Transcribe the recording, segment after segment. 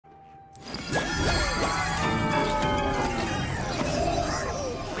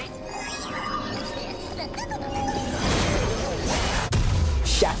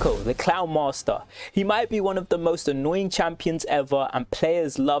SHACO, the Clown Master. He might be one of the most annoying champions ever, and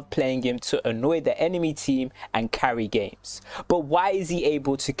players love playing him to annoy the enemy team and carry games. But why is he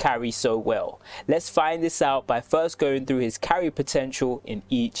able to carry so well? Let's find this out by first going through his carry potential in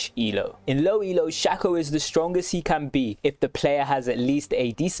each elo. In low elo, SHACO is the strongest he can be if the player has at least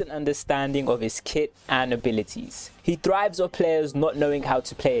a decent understanding of his kit and abilities. He thrives on players not knowing how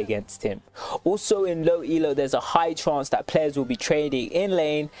to play against him. Also in low elo, there's a high chance that players will be trading in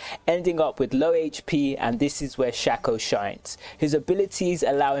lane, ending up with low HP, and this is where SHACO shines. His abilities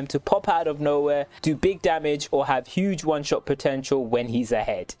allow him to pop out of nowhere, do big damage, or have huge one-shot potential when he's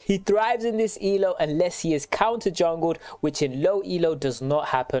ahead. He thrives in this elo unless he is counter jungled, which in low elo does not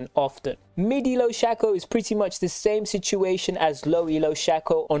happen often. Mid elo SHACO is pretty much the same situation as low elo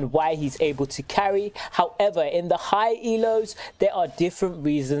SHACO on why he's able to carry. However, in the high elos, there are different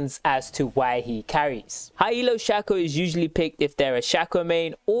reasons as to why he carries. High elo SHACO is usually picked if they're a SHACO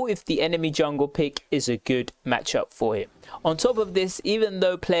main or if the enemy jungle pick is a good matchup for him. On top of this, even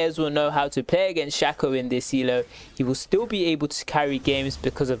though players will know how to play against SHACO in this elo, he will still be able to carry games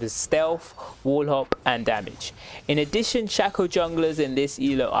because of his stealth, wall hop and damage. In addition, SHACO junglers in this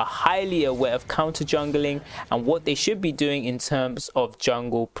elo are highly aware of counter jungling and what they should be doing in terms of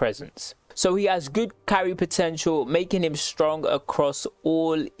jungle presence. So he has good carry potential, making him strong across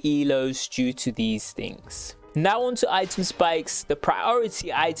all elos due to these things. Now on to item spikes. The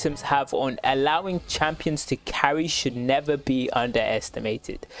priority items have on allowing champions to carry should never be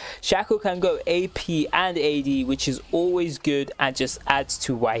underestimated. SHACO can go AP and AD, which is always good and just adds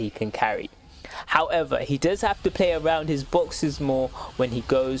to why he can carry. However, he does have to play around his boxes more when he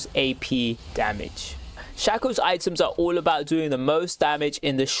goes AP damage. SHACO's items are all about doing the most damage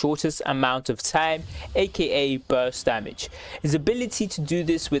in the shortest amount of time, aka burst damage. His ability to do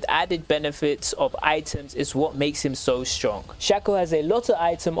this with added benefits of items is what makes him so strong. SHACO has a lot of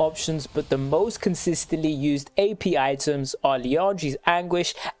item options, but the most consistently used AP items are Liandry's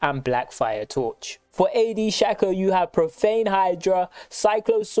Anguish and Blackfire Torch. For AD SHACO, you have Profane Hydra,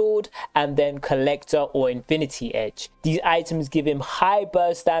 Cyclo Sword, and then Collector or Infinity Edge. These items give him high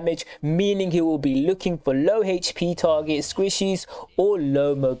burst damage, meaning he will be looking for low HP target squishies or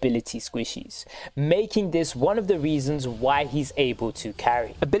low mobility squishies, making this one of the reasons why he's able to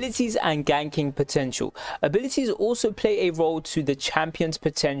carry. Abilities and ganking potential. Abilities also play a role to the champion's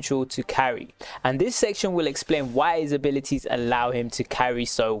potential to carry, and this section will explain why his abilities allow him to carry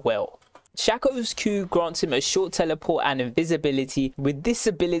so well. SHACO's Q grants him a short teleport and invisibility. With this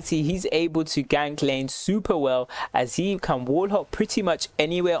ability, he's able to gank lane super well as he can wall hop pretty much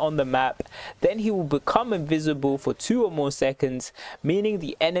anywhere on the map. Then he will become invisible for 2 or more seconds, meaning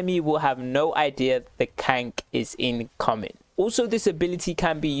the enemy will have no idea the gank is incoming. Also, this ability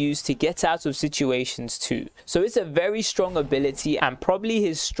can be used to get out of situations too. So it's a very strong ability and probably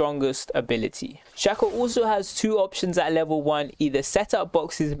his strongest ability. SHACO also has 2 options at level 1, either set up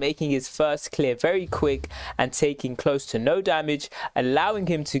boxes making his first clear very quick and taking close to no damage, allowing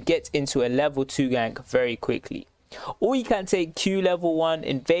him to get into a level 2 gank very quickly. Or you can take Q level 1,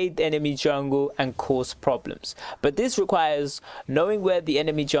 invade the enemy jungle and cause problems. But this requires knowing where the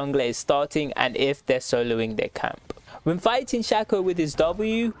enemy jungler is starting and if they're soloing their camp. When fighting SHACO with his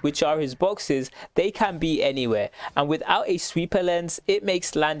W, which are his boxes, they can be anywhere, and without a sweeper lens, it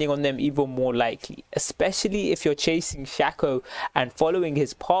makes landing on them even more likely, especially if you're chasing SHACO and following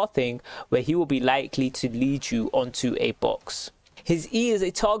his pathing, where he will be likely to lead you onto a box. His E is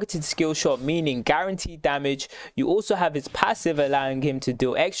a targeted skill shot, meaning guaranteed damage. You also have his passive, allowing him to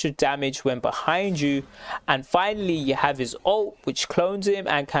deal extra damage when behind you. And finally, you have his ult, which clones him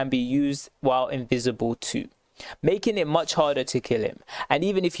and can be used while invisible too, making it much harder to kill him. And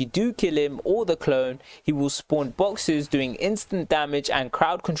even if you do kill him or the clone, he will spawn boxes doing instant damage and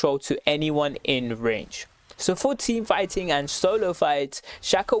crowd control to anyone in range. So for team fighting and solo fights,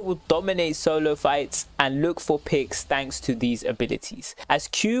 SHACO will dominate solo fights and look for picks thanks to these abilities, as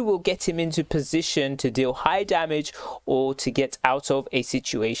Q will get him into position to deal high damage or to get out of a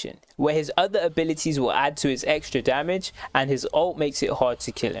situation, where his other abilities will add to his extra damage and his ult makes it hard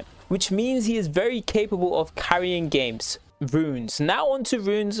to kill him, which means he is very capable of carrying games. Runes. Now on to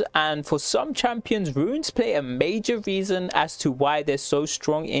runes, and for some champions, runes play a major reason as to why they're so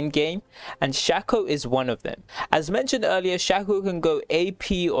strong in game, and SHACO is one of them. As mentioned earlier, SHACO can go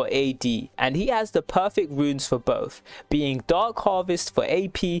AP or AD, and he has the perfect runes for both, being Dark Harvest for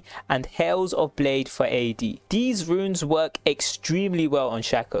AP and Hails of Blade for AD. These runes work extremely well on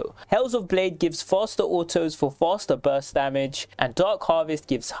SHACO. Hails of Blade gives faster autos for faster burst damage, and Dark Harvest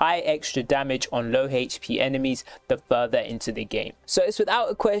gives high extra damage on low HP enemies the further into the game. So it's without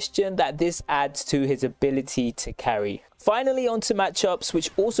a question that this adds to his ability to carry. Finally, onto matchups,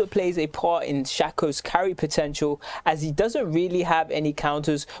 which also plays a part in SHACO's carry potential, as he doesn't really have any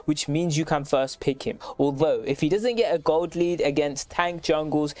counters, which means you can first pick him. Although, if he doesn't get a gold lead against tank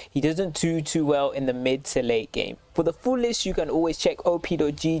jungles, he doesn't do too well in the mid to late game. For the full list, you can always check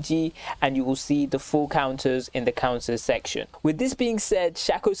op.gg and you will see the full counters in the counters section. With this being said,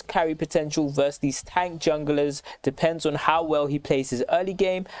 SHACO's carry potential versus these tank junglers depends on how well he plays his early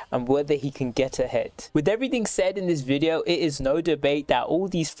game and whether he can get ahead. With everything said in this video, it is no debate that all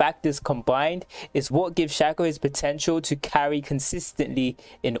these factors combined is what gives SHACO his potential to carry consistently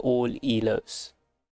in all elos.